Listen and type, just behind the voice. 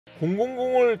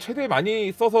000을 최대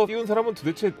많이 써서 띄운 사람은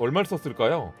도대체 얼마를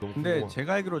썼을까요? 근데 궁금한.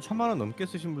 제가 알기로 1000만 원 넘게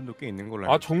쓰신 분도 꽤 있는 걸로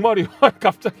알고. 아 정말이요?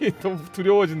 갑자기 너무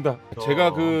두려워진다.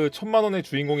 제가 그 1000만 원의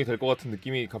주인공이 될 것 같은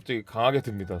느낌이 갑자기 강하게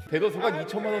듭니다. 대도서관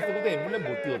 2000만 원 쓰고도 엠블렘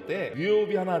못 띄웠대.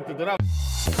 유효비 하나 안 뜨더라.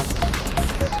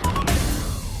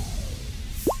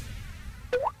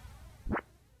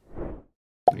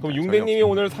 그럼 융대님이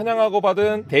오늘 사냥하고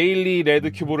받은 데일리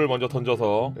레드 큐브를 먼저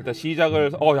던져서 일단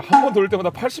시작을 한 번 돌릴 때마다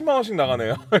 80만 원씩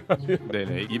나가네요.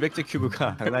 네네 200제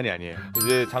큐브가 장난이 아니에요.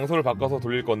 이제 장소를 바꿔서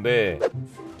돌릴 건데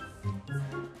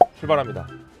출발합니다.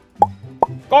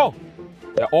 고!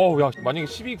 야 만약에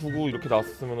 1299 이렇게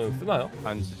나왔으면 쓰나요?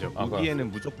 안 쓰죠. 무기에는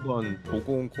무조건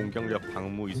보공, 공격력,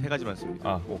 방무 이 세 가지만 씁니다.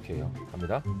 아 오케이요.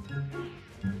 갑니다.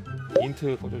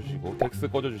 인트 꺼져주시고 덱스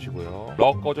꺼져주시고요.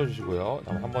 럭 꺼져주시고요.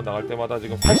 한 번 나갈 때마다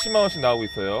지금 80만 원씩 나오고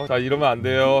있어요. 자 이러면 안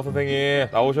돼요 선생님.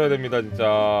 나오셔야 됩니다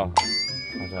진짜.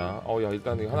 가자. 야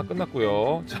일단 이거 하나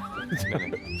끝났고요.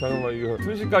 잠깐만 이거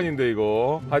순식간인데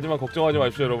이거. 하지만 걱정하지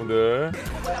마십시오 여러분들.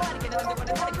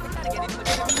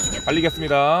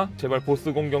 달리겠습니다. 제발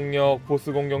보스 공격력,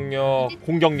 보스 공격력,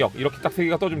 공격력 이렇게 딱 세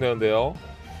개가 떠주면 되는데요.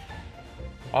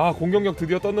 아 공격력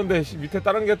드디어 떴는데 밑에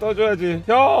다른 게 떠줘야지.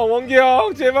 형 원기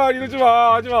형 제발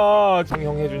이러지마 하지마.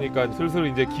 창형 해주니까 슬슬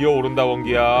이제 기어오른다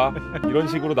원기야. 이런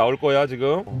식으로 나올 거야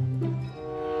지금.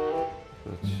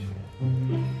 그렇지.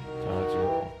 자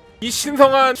지금 이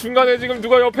신성한 중간에 지금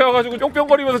누가 옆에 와가지고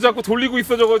뿅뿅거리면서 자꾸 돌리고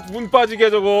있어. 저거 문 빠지게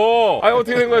저거. 아니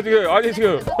어떻게 된 거야 지금. 아니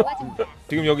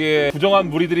지금 여기에 부정한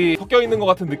무리들이 섞여 있는 것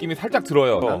같은 느낌이 살짝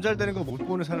들어요. 남잘 되는 거 못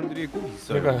보는 사람들이 꼭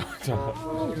있어요. 그러니까요.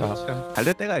 자, 잘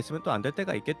될 때가 있으면 또 안 될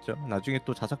때가 있겠죠. 나중에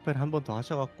또 자석패를 한 번 더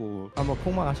하셔갖고 한번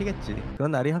폭망하시겠지.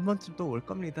 그런 날이 한 번쯤 또 올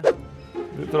겁니다.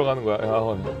 들어가는 거야. 야,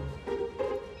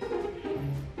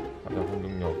 가자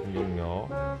공격력.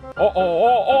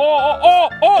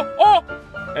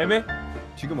 애매?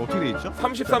 지금 어떻게 돼 있죠?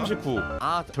 30, 39.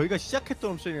 아 저희가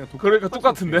시작했던 옵션이랑 그러니까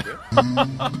똑같은데.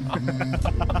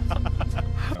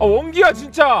 원기야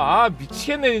진짜.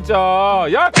 미치겠네 진짜.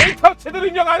 야 데이터 제대로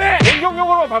입력 안 해.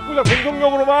 공격력으로만 바꾸자.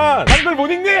 공격력으로만. 한글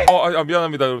못 읽니?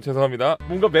 미안합니다 여러분 죄송합니다.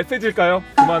 뭔가 메시지일까요?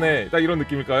 그만해. 딱 이런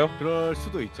느낌일까요? 그럴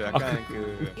수도 있죠. 약간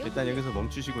일단 여기서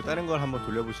멈추시고 다른 걸 한번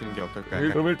돌려보시는 게 어떨까요?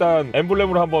 그럼 일단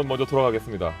엠블렘으로 한번 먼저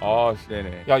돌아가겠습니다.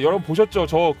 네네. 야 여러분 보셨죠?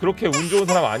 저 그렇게 운 좋은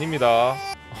사람 아닙니다.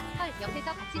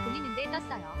 옆에서 같이 돌리는데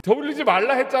떴어요. 돌리지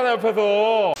말라 했잖아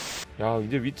옆에서. 야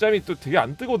이제 윗잠이 또 되게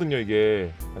안 뜨거든요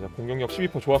이게. 자 공격력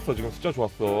 12% 좋았어. 지금 숫자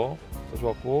좋았어. 숫자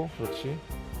좋았고 그렇지.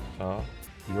 자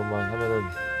이것만 하면은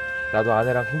나도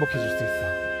아내랑 행복해질 수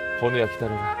있어. 건우야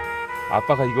기다려라.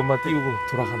 아빠가 이것만 띄우고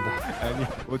돌아간다. 아니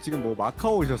지금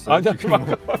마카오 오셨어요? 아니야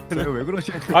마카오. 왜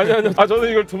그러시는 거예요? 아니요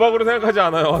저는 이걸 도박으로 생각하지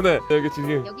않아요. 네 여기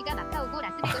지금 여기가 마카오고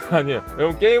라스. 아니에요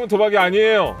여러분 게임은 도박이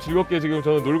아니에요. 즐겁게 지금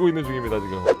저는 놀고 있는 중입니다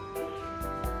지금.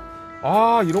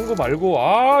 이런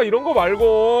거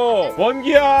말고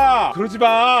원기야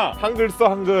그러지마. 한글 써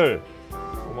한글.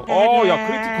 야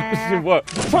크리티컬 지금 뭐야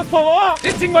미쳤어?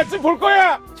 채팅 맞춤 볼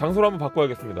거야. 장소를 한번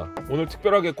바꿔야겠습니다. 오늘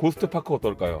특별하게 고스트 파크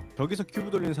어떨까요? 저기서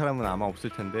큐브 돌리는 사람은 아마 없을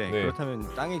텐데 네.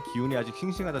 그렇다면 땅의 기운이 아직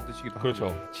싱싱하다 뜻이기도 하고.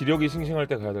 그렇죠. 지력이 싱싱할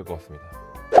때 가야 될 것 같습니다.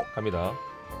 갑니다.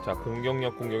 자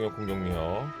공격력.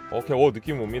 오케이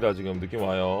느낌 옵니다. 지금 느낌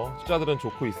와요. 숫자들은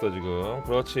좋고 있어 지금.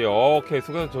 그렇지. 오케이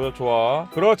수가 좋아.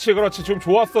 그렇지 지금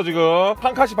좋았어 지금.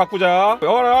 한 칸씩 바꾸자.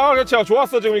 그렇지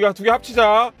좋았어 지금. 이거 두 개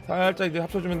합치자. 살짝 이제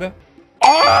합쳐주면 돼.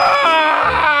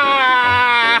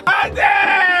 안돼.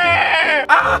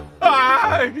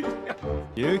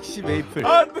 역시 메이플.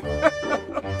 안돼.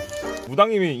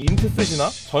 무당님이 인트 쓰시나?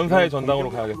 전사의 전당으로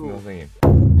가야겠습니다 선생님.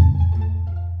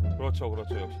 그렇죠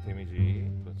역시 데미지.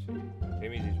 그렇지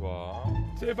데미지 좋아.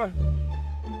 제발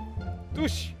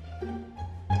뚜시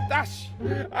따시.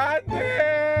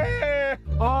 안돼.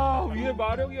 위에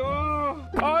마력이야.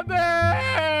 안돼.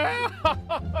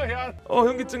 야,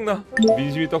 현기증 나.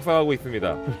 민심이 떡상하고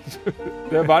있습니다.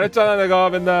 내가 말했잖아 내가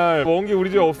맨날 원기 우리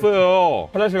집에 없어요.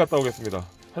 화장실 갔다 오겠습니다.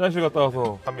 화장실 갔다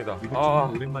와서 갑니다.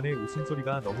 오랜만에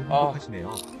웃음소리가 너무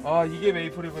행복하시네요. 이게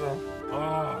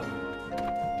메이플이구나.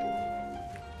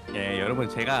 예, 여러분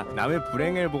제가 남의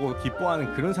불행을 보고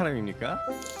기뻐하는 그런 사람입니까?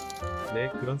 네,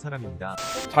 그런 사람입니다.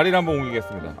 자리를 한번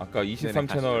옮기겠습니다. 아까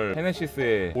 23채널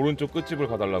헤네시스의 오른쪽 끝집을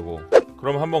가달라고.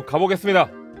 그럼 한번 가보겠습니다.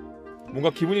 뭔가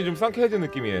기분이 좀 상쾌해진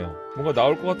느낌이에요. 뭔가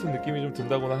나올 것 같은 느낌이 좀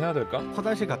든다거나 해야 될까?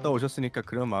 화장실 갔다 오셨으니까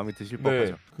그런 마음이 드실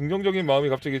법하죠. 긍정적인 마음이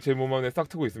갑자기 제 몸 안에 싹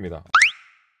트고 있습니다.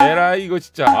 에라이 이거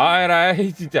진짜.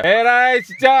 에라이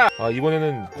진짜.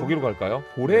 이번에는 거기로 갈까요?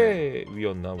 고래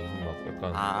위였나 무슨 막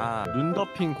약간. 눈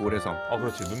덮인 고래성.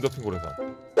 그렇지 눈 덮인 고래성.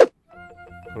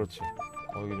 그렇지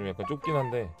이게 좀 약간 좁긴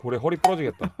한데 고래 허리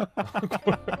부러지겠다.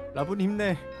 라분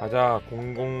힘내. 가자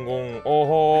 000.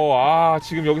 어허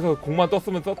지금 여기서 공만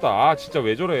떴으면 떴다. 진짜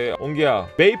왜 저래. 엉기야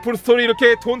메이플스토리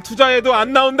이렇게 돈 투자해도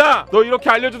안 나온다. 너 이렇게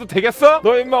알려줘도 되겠어?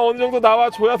 너 임마 어느 정도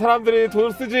나와줘야 사람들이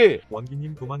돈을 쓰지.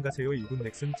 원기님 도망가세요. 1군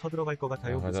넥슨 쳐들어갈 것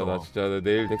같아요. 가자 무서워. 나 진짜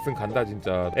내일 넥슨 간다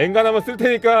진짜. 엔간하면 쓸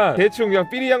테니까 대충 그냥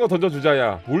삐리한 거 던져주자.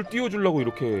 야 뭘 띄워주려고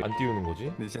이렇게 안 띄우는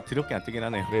거지? 근데 진짜 더럽게 안 뜨긴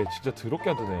하네요. 네 진짜 더럽게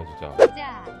안 뜨네요 진짜.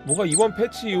 자, 뭔가 이번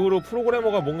패치 이후로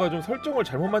프로그래머가 뭔가 좀 설정을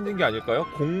잘못 만든 게 아닐까요?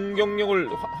 공격력을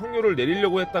확률을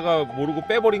내리려고 했다가 모르고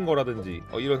빼버린 거라든지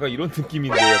이런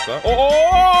느낌인데 약간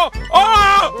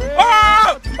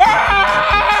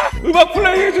음악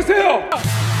플레이 해주세요.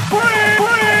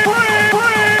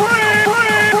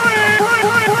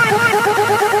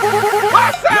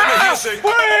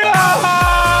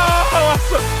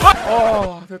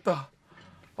 됐다.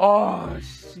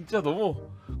 진짜 너무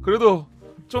그래도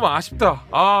좀 아쉽다.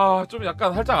 좀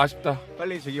약간 살짝 아쉽다.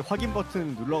 빨리 저기 확인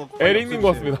버튼 눌러. 에릭님 것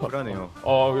같습니다. 불안해요.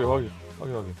 확인.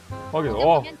 이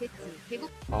정도면 됐지. 대국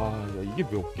야 이게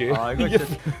몇 개? 이거 이게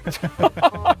진짜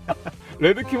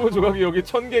레드키보 조각이 여기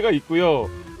 1000개가 있고요.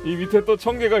 이 밑에 또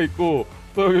 1000개가 있고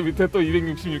또 여기 밑에 또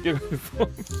 266개가 있어.